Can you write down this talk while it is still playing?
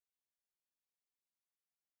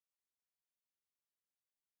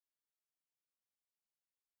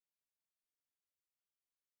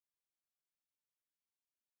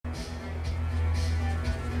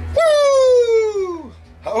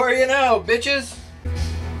How are you now, bitches?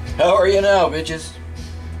 How are you now, bitches?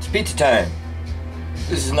 It's pizza time.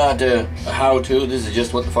 This is not a how-to, this is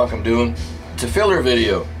just what the fuck I'm doing. It's a filler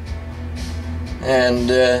video. And,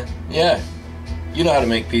 yeah. You know how to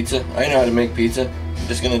make pizza. I know how to make pizza. I'm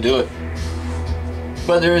just gonna do it.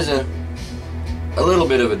 But there is a little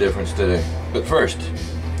bit of a difference today. But first,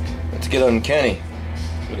 let's get uncanny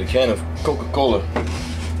with a can of Coca-Cola.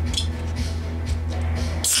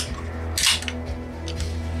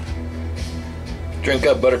 Drink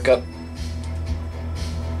up, buttercup.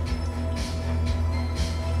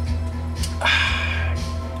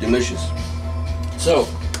 Delicious. So,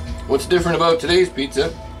 what's different about today's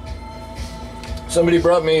pizza? Somebody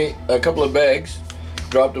brought me a couple of bags,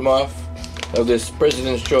 dropped them off, of this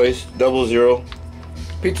President's Choice 00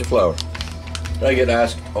 pizza flour. I get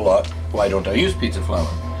asked a lot, why don't I use pizza flour?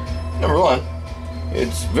 Number one,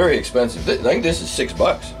 it's very expensive. I think this is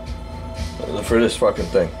 $6 for this fucking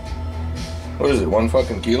thing. What is it, 1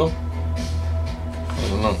 fucking kilo? I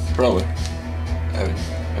don't know, probably.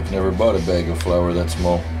 I've never bought a bag of flour that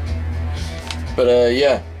small. But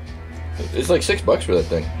yeah, it's like $6 for that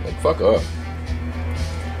thing. Like, fuck off.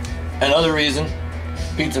 Another reason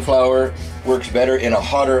pizza flour works better in a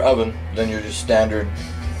hotter oven than your just standard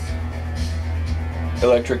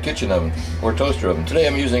electric kitchen oven or toaster oven. Today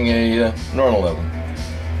I'm using a normal oven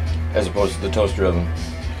as opposed to the toaster oven.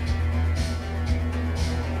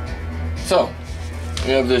 So,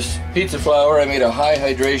 we have this pizza flour. I made a high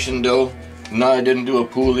hydration dough. No, I didn't do a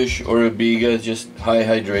poolish or a biga, just high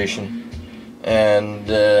hydration. And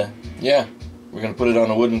yeah, we're gonna put it on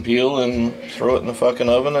a wooden peel and throw it in the fucking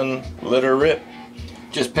oven and let her rip.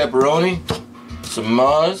 Just pepperoni, some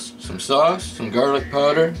mozz, some sauce, some garlic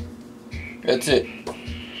powder. That's it.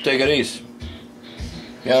 Take it easy.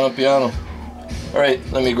 Piano, piano. Alright,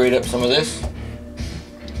 let me grate up some of this.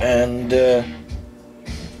 And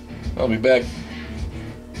I'll be back.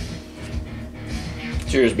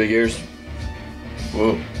 Cheers, big ears.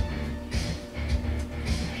 Whoa.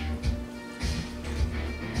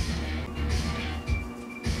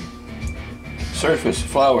 Surface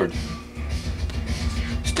floured.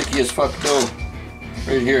 Sticky as fuck dough.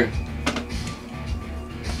 Right here.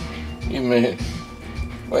 You may.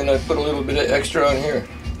 Why not put a little bit of extra on here?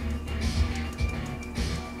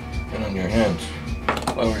 And on your hands.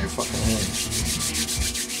 Flour your fucking hands.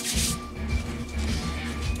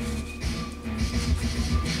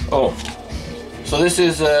 Oh, so this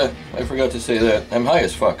is, I forgot to say that. I'm high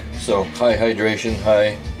as fuck. So, high hydration,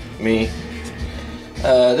 high me.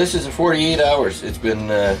 This is a 48 hours. It's been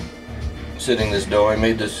sitting, this dough. I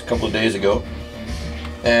made this a couple of days ago.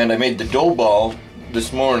 And I made the dough ball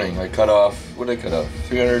this morning. I cut off, what did I cut off?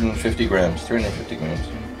 350 grams. 350 grams.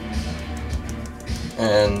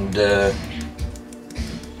 And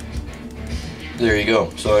there you go.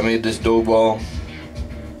 So I made this dough ball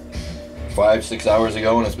 5-6 hours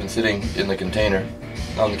ago, and it's been sitting in the container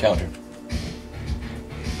on the counter.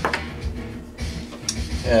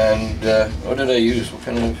 And what did I use? What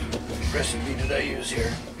kind of recipe did I use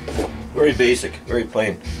here? Very basic, very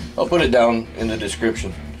plain. I'll put it down in the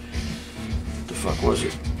description. What the fuck was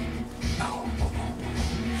it?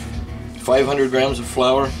 500 grams of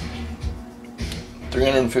flour,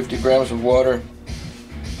 350 grams of water,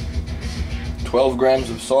 12 grams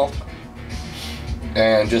of salt,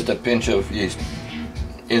 and just a pinch of yeast.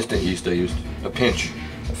 Instant yeast I used. A pinch.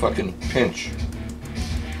 A fucking pinch.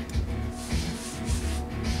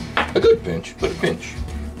 A good pinch, but a pinch.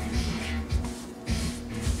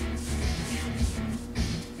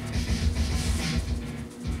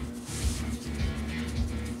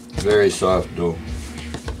 Very soft dough.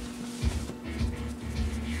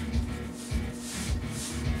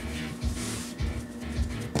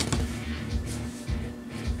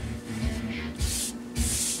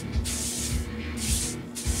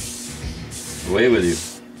 Away with you.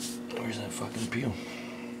 Where's that fucking peel?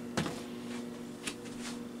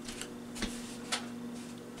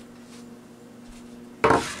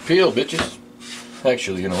 Peel, bitches.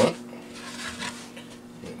 Actually, you know what?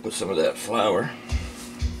 Put some of that flour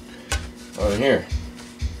on here.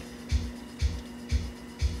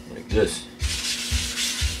 Like this.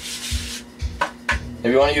 If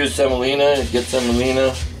you want to use semolina, get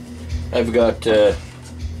semolina. I've got, I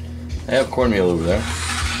have cornmeal over there.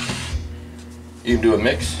 You can do a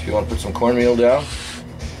mix. If you want to put some cornmeal down,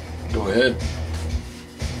 go ahead.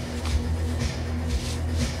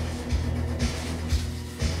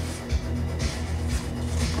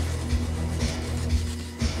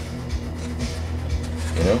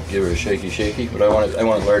 You know, give her a shaky, but I want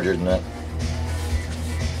it larger than that.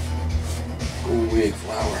 Go away,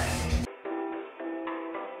 flour.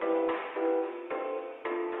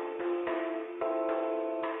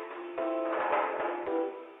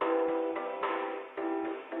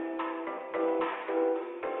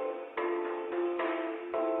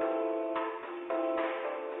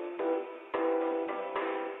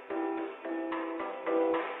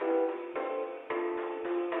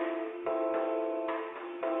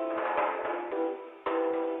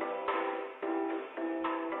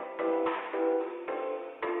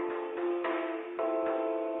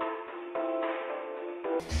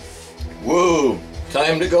 Whoa,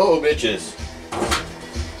 time to go, bitches.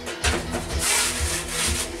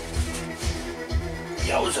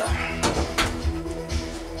 Yowza.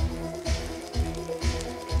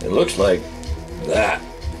 It looks like that.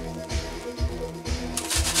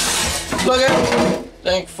 Look at it.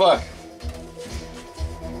 Thank fuck.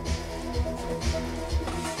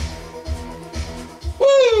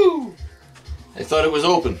 Woo! I thought it was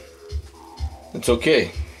open. It's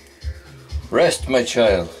okay. Rest, my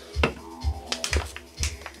child.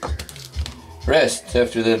 Rest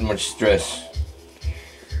after that much stress.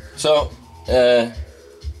 So, it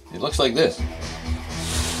looks like this.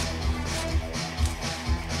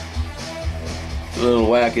 It's a little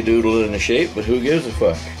wackadoodle in the shape, but who gives a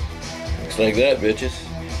fuck? Looks like that, bitches.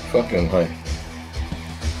 Fucking high.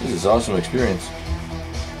 This is an awesome experience.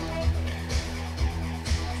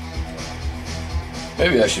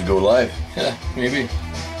 Maybe I should go live. Yeah, maybe.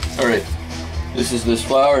 Alright. This is this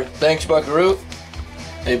flour. Thanks, Buckaroo.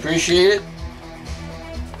 I appreciate it.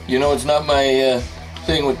 You know it's not my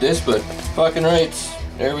thing with this, but fucking rights.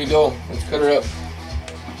 There we go. Let's cut her up.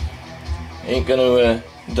 Ain't gonna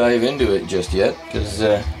dive into it just yet, because,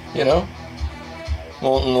 you know,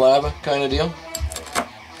 molten lava kind of deal.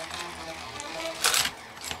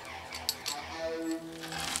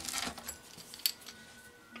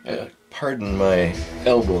 Pardon my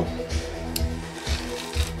elbow.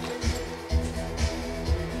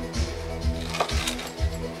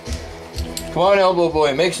 Come on, elbow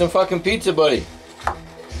boy, make some fucking pizza, buddy.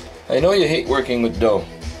 I know you hate working with dough.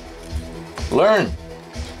 Learn.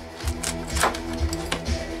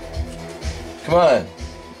 Come on.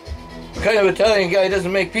 What kind of Italian guy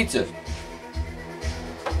doesn't make pizza?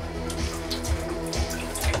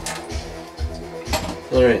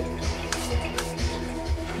 Alright.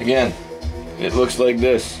 Again, it looks like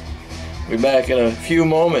this. Be back in a few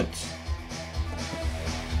moments.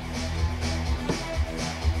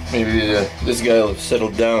 Maybe this guy will have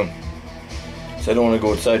settled down. So I don't want to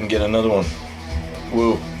go outside and get another one.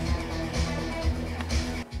 Woo.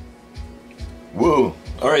 Woo.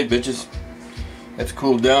 Alright, bitches. That's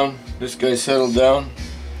cooled down. This guy settled down.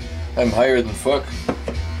 I'm higher than fuck.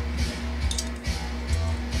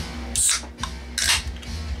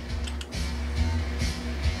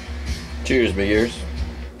 Cheers, big ears.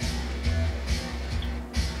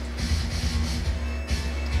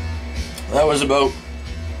 That was about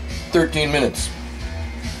 13 minutes,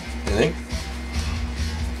 I think.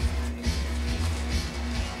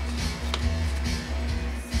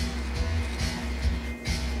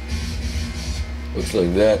 Looks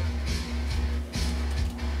like that.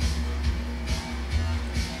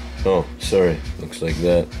 Oh, sorry. Looks like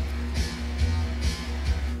that.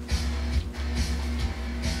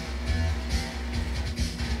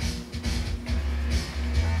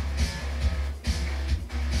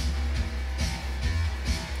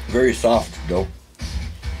 Very soft dough.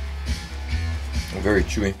 Very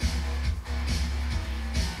chewy.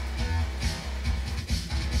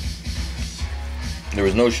 There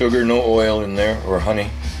was no sugar, no oil in there, or honey.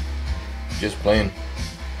 Just plain.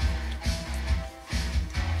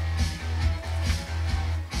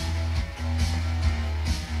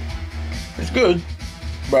 It's good,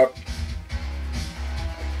 but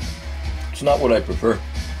it's not what I prefer.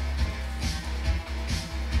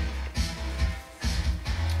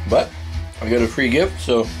 But I got a free gift,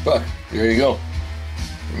 so fuck, there you go.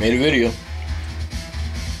 I made a video.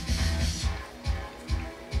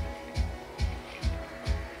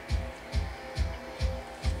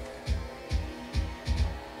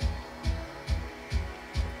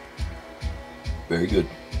 Very good.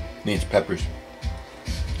 Needs peppers.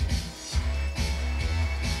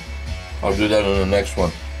 I'll do that on the next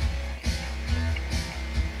one.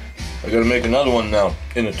 I gotta make another one now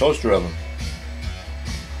in the toaster oven.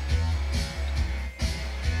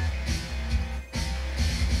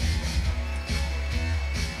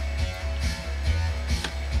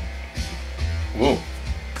 Whoa.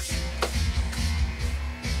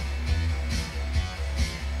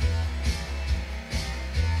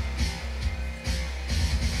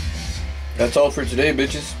 That's all for today,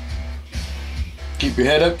 bitches. Keep your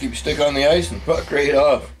head up, keep your stick on the ice, and fuck right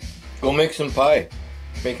off. Go make some pie.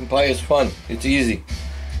 Making pie is fun. It's easy.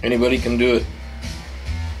 Anybody can do it.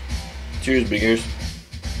 Cheers, big ears.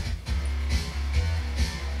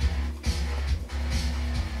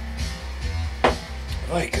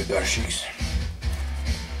 Ay, kagashis.